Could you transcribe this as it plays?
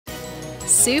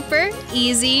Super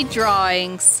Easy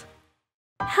Drawings.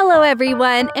 Hello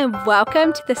everyone and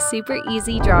welcome to the Super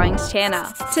Easy Drawings channel.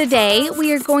 Today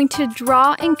we are going to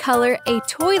draw and color a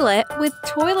toilet with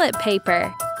toilet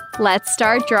paper. Let's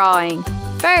start drawing.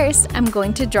 First, I'm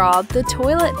going to draw the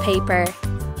toilet paper.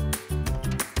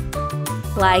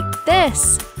 Like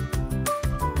this.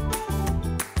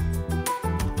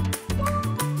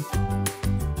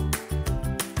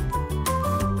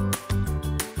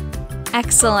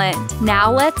 Excellent!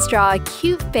 Now let's draw a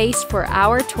cute face for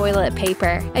our toilet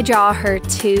paper. I draw her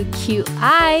two cute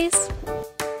eyes.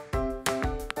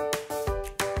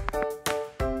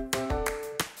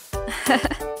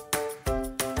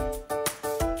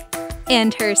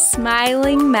 And her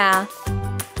smiling mouth.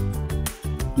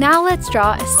 Now let's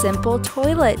draw a simple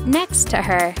toilet next to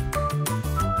her.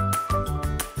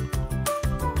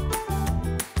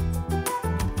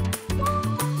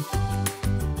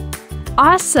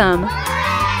 Awesome!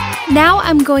 Now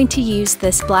I'm going to use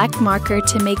this black marker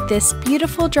to make this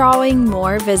beautiful drawing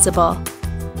more visible.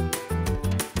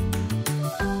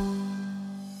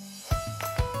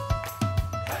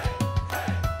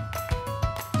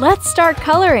 Let's start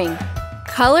coloring.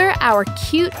 Color our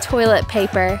cute toilet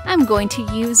paper. I'm going to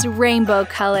use rainbow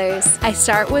colors. I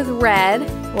start with red,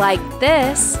 like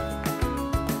this.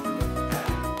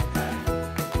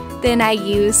 Then I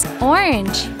use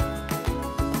orange.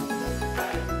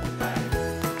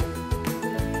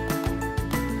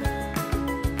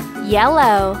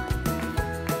 Yellow.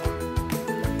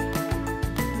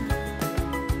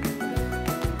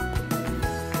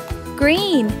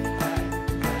 Green.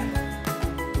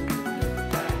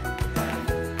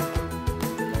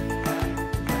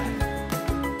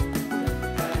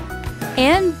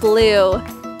 And blue.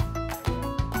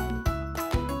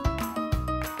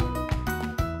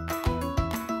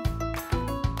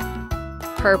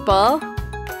 Purple.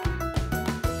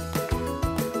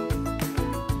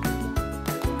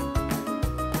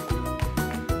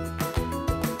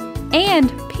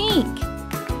 And pink.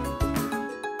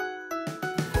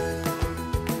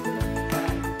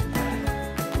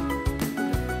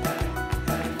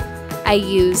 I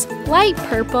use light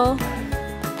purple.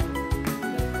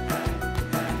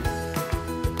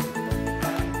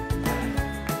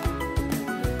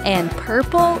 And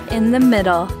purple in the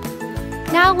middle.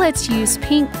 Now let's use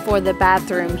pink for the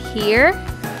bathroom here,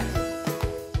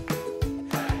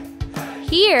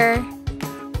 here,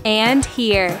 and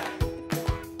here.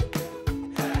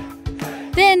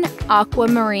 Then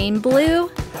aquamarine blue,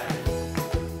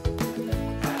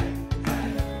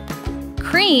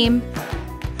 cream,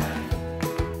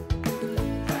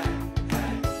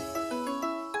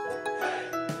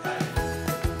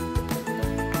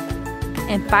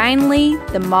 and finally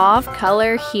the mauve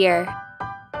color here.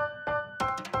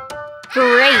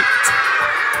 Great!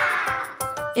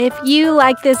 If you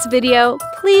like this video,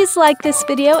 please like this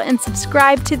video and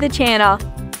subscribe to the channel.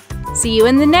 See you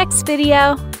in the next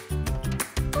video.